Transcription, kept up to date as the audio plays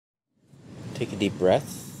Take a deep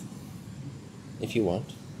breath, if you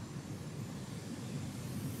want.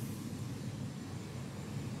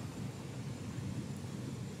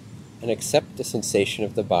 And accept the sensation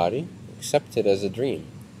of the body. Accept it as a dream.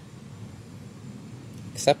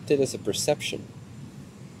 Accept it as a perception.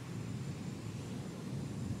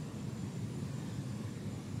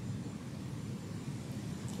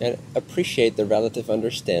 And appreciate the relative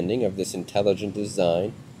understanding of this intelligent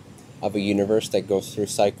design of a universe that goes through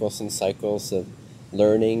cycles and cycles of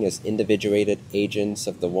learning as individuated agents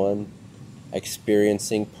of the one,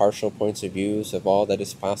 experiencing partial points of views of all that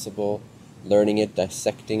is possible, learning it,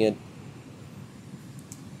 dissecting it,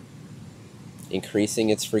 increasing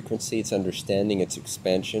its frequency, its understanding, its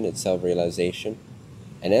expansion, its self-realization.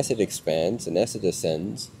 And as it expands and as it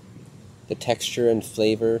ascends, the texture and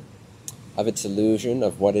flavor of its illusion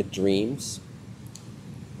of what it dreams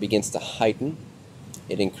begins to heighten.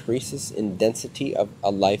 It increases in density of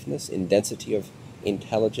aliveness, in density of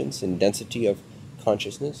intelligence, in density of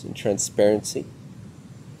consciousness, in transparency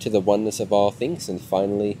to the oneness of all things, and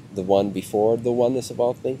finally the one before the oneness of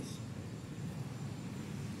all things.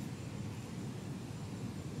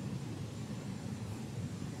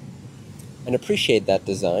 And appreciate that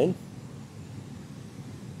design,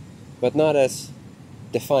 but not as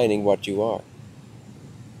defining what you are.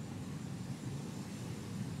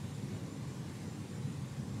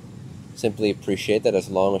 Simply appreciate that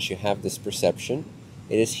as long as you have this perception,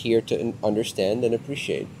 it is here to understand and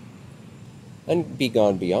appreciate and be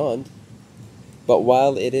gone beyond. But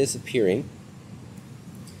while it is appearing,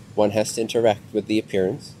 one has to interact with the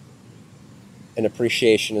appearance, and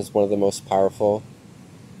appreciation is one of the most powerful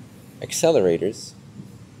accelerators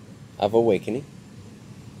of awakening.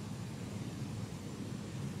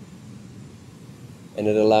 And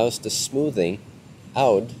it allows the smoothing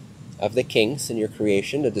out of the kinks in your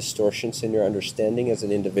creation, the distortions in your understanding as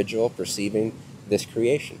an individual perceiving this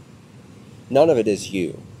creation. None of it is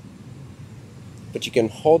you, but you can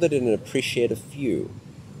hold it in an appreciative view,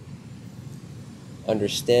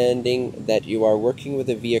 understanding that you are working with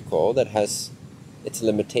a vehicle that has its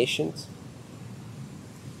limitations,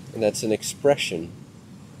 and that's an expression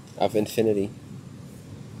of infinity,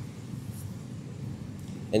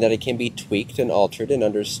 and that it can be tweaked and altered and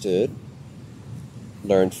understood,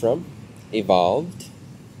 learned from, evolved,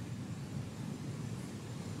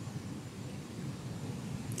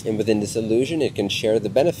 and within this illusion it can share the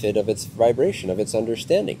benefit of its vibration, of its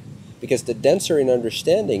understanding, because the denser in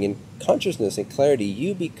understanding and consciousness and clarity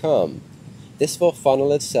you become, this will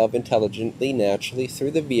funnel itself intelligently, naturally through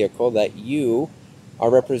the vehicle that you are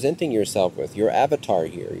representing yourself with, your avatar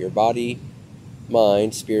here, your body,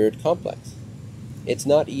 mind, spirit complex. It's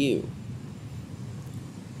not you.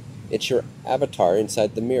 It's your avatar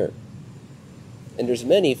inside the mirror. And there's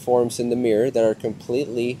many forms in the mirror that are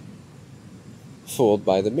completely fooled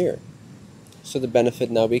by the mirror. So the benefit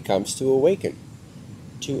now becomes to awaken,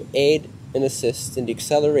 to aid and assist in the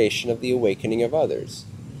acceleration of the awakening of others.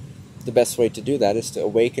 The best way to do that is to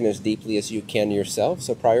awaken as deeply as you can yourself,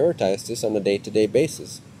 so prioritize this on a day-to-day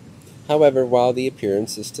basis. However, while the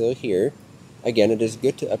appearance is still here, again, it is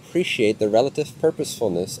good to appreciate the relative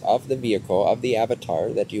purposefulness of the vehicle, of the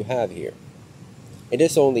avatar that you have here. It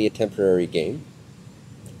is only a temporary game,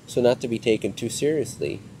 so not to be taken too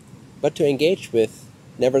seriously, but to engage with,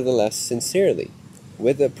 nevertheless, sincerely,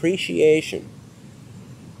 with appreciation.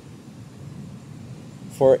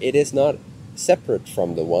 For it is not separate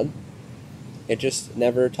from the one, it just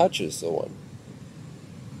never touches the one.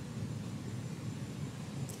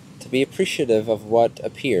 To be appreciative of what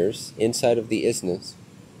appears inside of the isness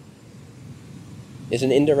is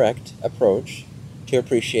an indirect approach to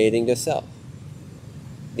appreciating the self,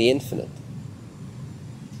 the infinite.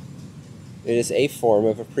 It is a form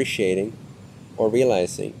of appreciating or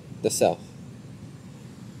realizing the self,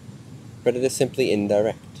 but it is simply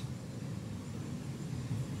indirect.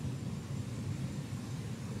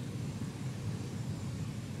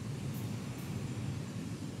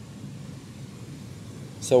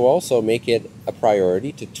 So also make it a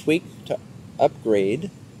priority to tweak, to upgrade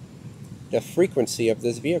the frequency of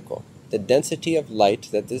this vehicle, the density of light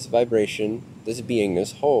that this vibration, this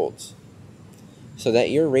beingness holds, so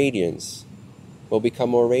that your radiance will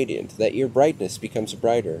become more radiant, that your brightness becomes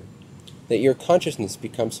brighter, that your consciousness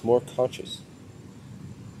becomes more conscious,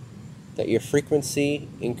 that your frequency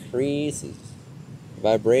increases,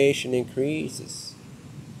 vibration increases,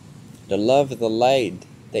 the love, the light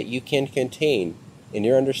that you can contain in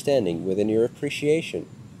your understanding, within your appreciation,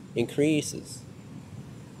 increases.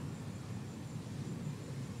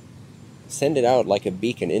 Send it out like a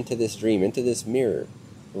beacon into this dream, into this mirror,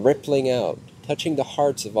 rippling out, touching the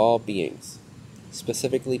hearts of all beings,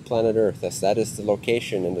 specifically planet Earth, as that is the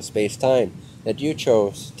location in the space-time that you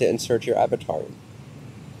chose to insert your avatar in.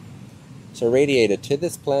 So radiate it to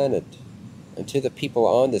this planet and to the people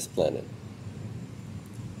on this planet.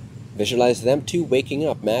 Visualize them too waking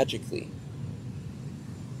up magically,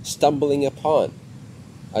 stumbling upon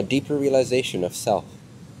a deeper realization of self,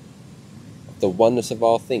 of the oneness of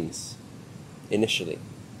all things, initially.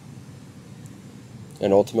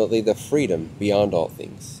 And ultimately the freedom beyond all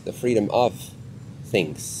things, the freedom of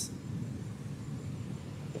things,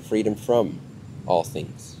 the freedom from all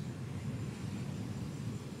things.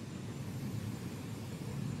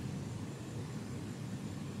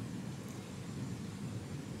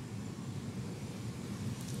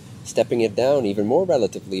 Stepping it down even more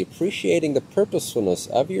relatively, appreciating the purposefulness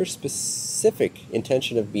of your specific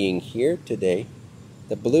intention of being here today,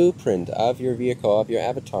 the blueprint of your vehicle, of your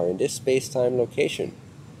avatar in this space-time location.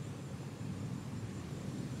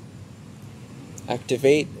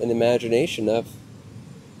 Activate an imagination of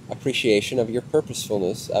appreciation of your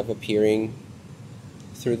purposefulness of appearing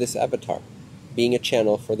through this avatar, being a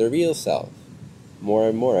channel for the real self, more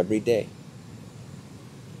and more every day.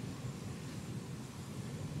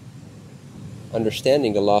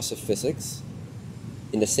 Understanding the laws of physics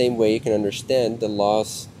in the same way you can understand the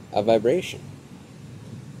laws of vibration.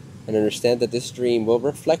 And understand that this dream will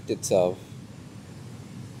reflect itself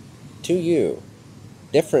to you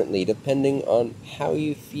differently depending on how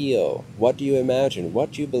you feel, what you imagine,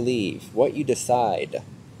 what you believe, what you decide,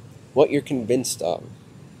 what you're convinced of.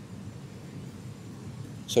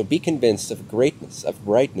 So be convinced of greatness, of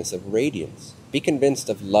brightness, of radiance. Be convinced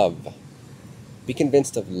of love. Be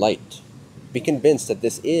convinced of light. Be convinced that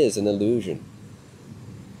this is an illusion.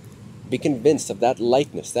 Be convinced of that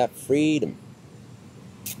lightness, that freedom.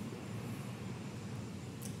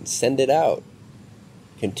 And send it out.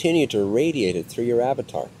 Continue to radiate it through your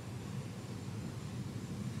avatar.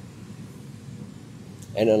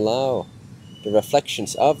 And allow the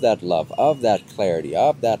reflections of that love, of that clarity,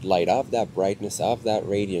 of that light, of that brightness, of that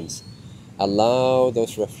radiance. Allow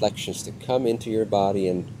those reflections to come into your body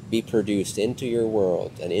and be produced into your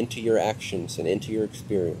world and into your actions and into your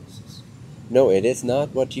experiences. No, it is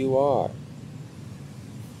not what you are.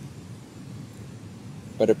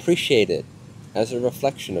 But appreciate it as a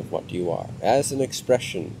reflection of what you are, as an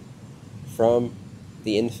expression from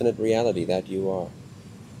the infinite reality that you are,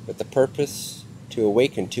 with the purpose to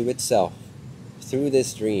awaken to itself through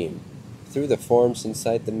this dream, through the forms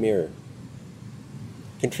inside the mirror.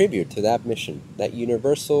 Contribute to that mission, that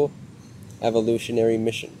universal evolutionary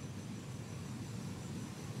mission.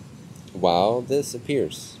 While this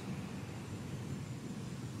appears,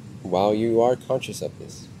 while you are conscious of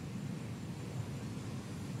this.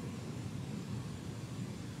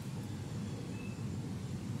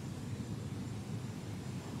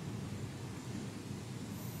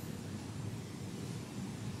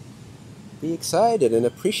 Be excited and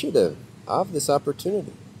appreciative of this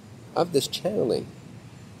opportunity, of this channeling.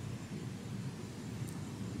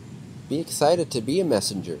 Be excited to be a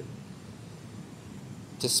messenger,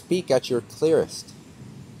 to speak at your clearest,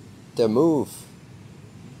 to move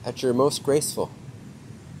at your most graceful,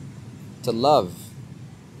 to love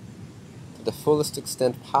to the fullest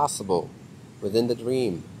extent possible within the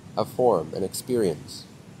dream of form and experience,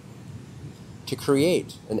 to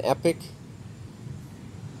create an epic,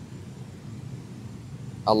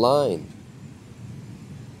 aligned,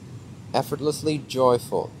 effortlessly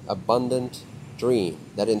joyful, abundant dream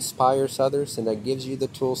that inspires others and that gives you the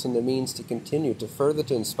tools and the means to continue to further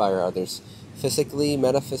to inspire others, physically,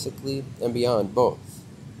 metaphysically, and beyond both.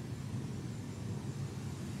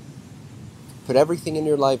 Put everything in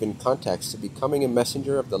your life in context to becoming a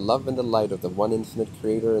messenger of the love and the light of the one infinite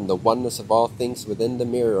Creator and the oneness of all things within the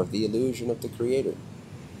mirror of the illusion of the Creator.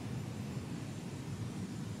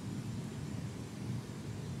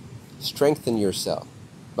 Strengthen yourself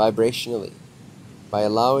vibrationally by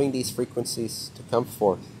allowing these frequencies to come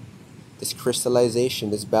forth, this crystallization,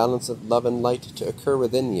 this balance of love and light to occur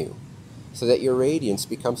within you, so that your radiance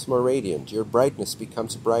becomes more radiant, your brightness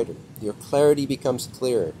becomes brighter, your clarity becomes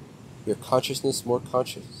clearer, your consciousness more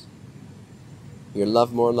conscious, your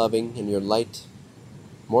love more loving, and your light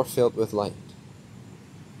more filled with light.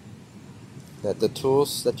 That the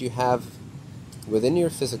tools that you have within your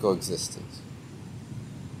physical existence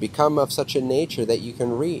become of such a nature that you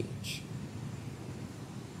can reach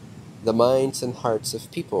the minds and hearts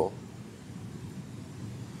of people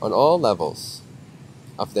on all levels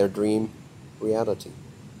of their dream reality,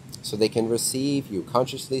 so they can receive you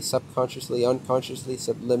consciously, subconsciously, unconsciously,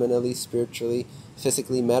 subliminally, spiritually,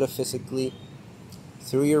 physically, metaphysically,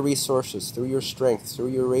 through your resources, through your strength, through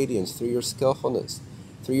your radiance, through your skillfulness,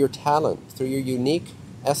 through your talent, through your unique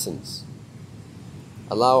essence.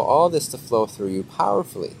 Allow all this to flow through you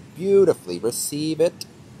powerfully, beautifully. Receive it,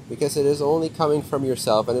 because it is only coming from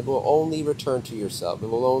yourself, and it will only return to yourself. It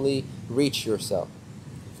will only reach yourself,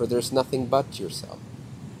 for there's nothing but yourself.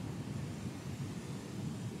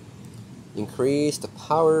 Increase the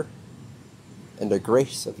power and the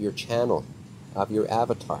grace of your channel, of your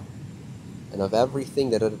avatar, and of everything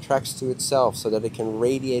that it attracts to itself, so that it can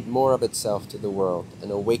radiate more of itself to the world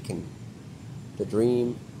and awaken the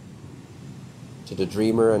dream, to the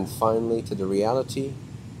dreamer, and finally to the reality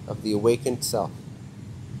of the awakened self.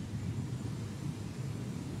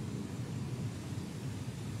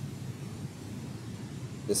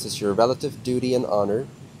 This is your relative duty and honor,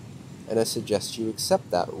 and I suggest you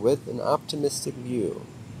accept that with an optimistic view,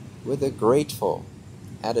 with a grateful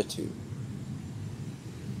attitude.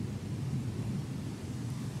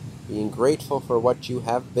 Being grateful for what you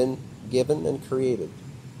have been given and created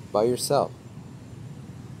by yourself,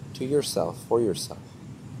 to yourself, for yourself.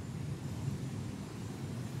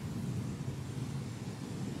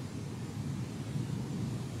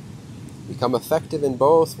 Become effective in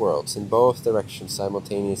both worlds, in both directions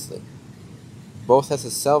simultaneously. Both as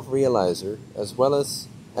a self-realizer as well as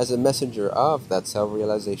a messenger of that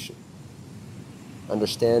self-realization.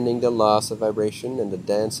 Understanding the laws of vibration and the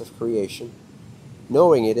dance of creation.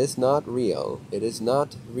 Knowing it is not real, it is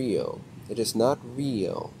not real, it is not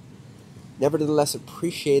real. Nevertheless,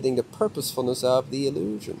 appreciating the purposefulness of the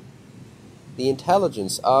illusion, the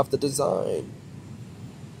intelligence of the design.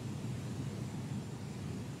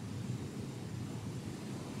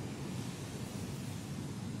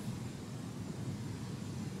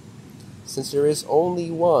 Since there is only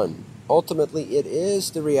one, ultimately it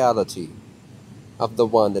is the reality of the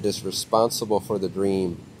one that is responsible for the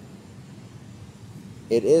dream.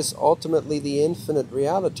 It is ultimately the infinite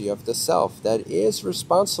reality of the self that is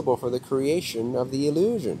responsible for the creation of the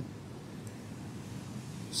illusion.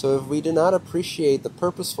 So if we do not appreciate the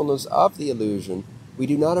purposefulness of the illusion, we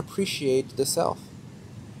do not appreciate the self.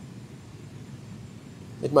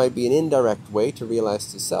 It might be an indirect way to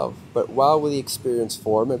realize the self, but while we experience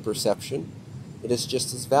form and perception, it is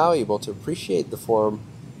just as valuable to appreciate the form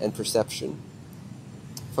and perception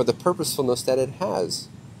for the purposefulness that it has,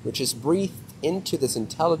 which is breathed into this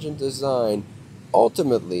intelligent design,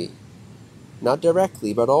 ultimately, not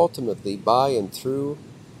directly, but ultimately by and through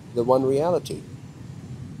the one reality.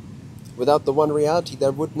 Without the one reality,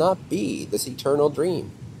 there would not be this eternal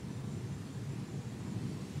dream.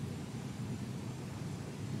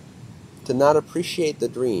 To not appreciate the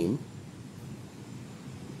dream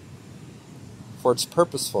for its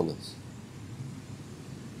purposefulness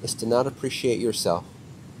is to not appreciate yourself,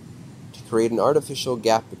 to create an artificial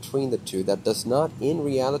gap between the two that does not in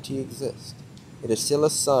reality exist. It is still a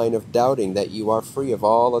sign of doubting that you are free of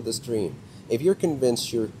all of this dream. If you're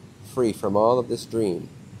convinced you're free from all of this dream,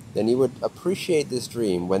 then you would appreciate this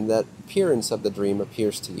dream when that appearance of the dream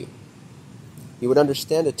appears to you. You would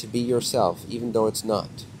understand it to be yourself, even though it's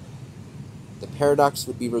not. The paradox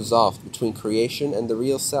would be resolved between creation and the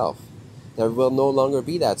real self. There will no longer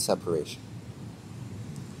be that separation.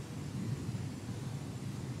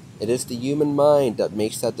 It is the human mind that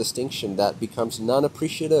makes that distinction, that becomes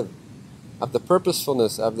non-appreciative of the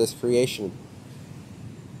purposefulness of this creation.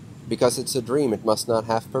 Because it's a dream, it must not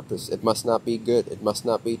have purpose. It must not be good. It must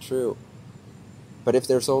not be true. But if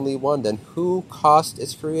there's only one, then who caused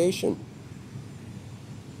its creation?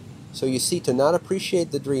 So you see, to not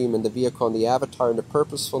appreciate the dream and the vehicle and the avatar and the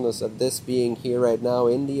purposefulness of this being here right now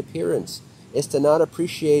in the appearance is to not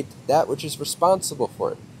appreciate that which is responsible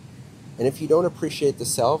for it. And if you don't appreciate the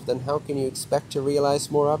self, then how can you expect to realize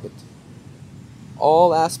more of it?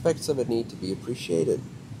 All aspects of it need to be appreciated,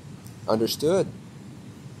 understood,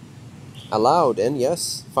 allowed, and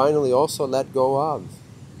yes, finally also let go of.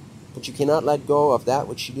 But you cannot let go of that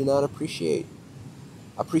which you do not appreciate.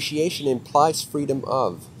 Appreciation implies freedom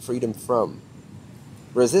of, freedom from.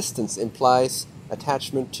 Resistance implies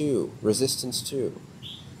attachment to, resistance to.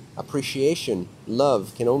 Appreciation,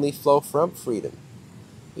 love, can only flow from freedom.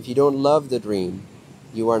 If you don't love the dream,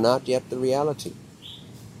 you are not yet the reality.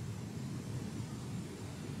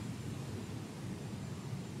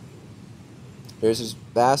 There's this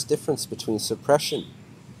vast difference between suppression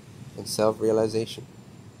and self-realization,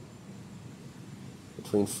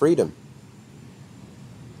 between freedom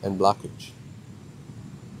and blockage.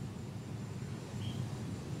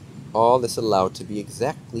 All is allowed to be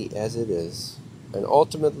exactly as it is, and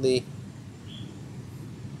ultimately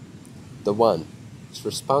the one is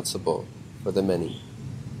responsible for the many.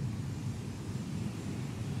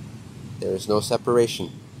 There is no separation.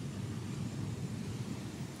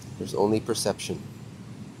 There's only perception.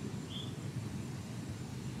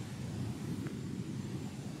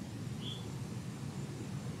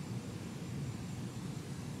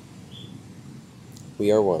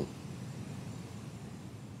 we are one.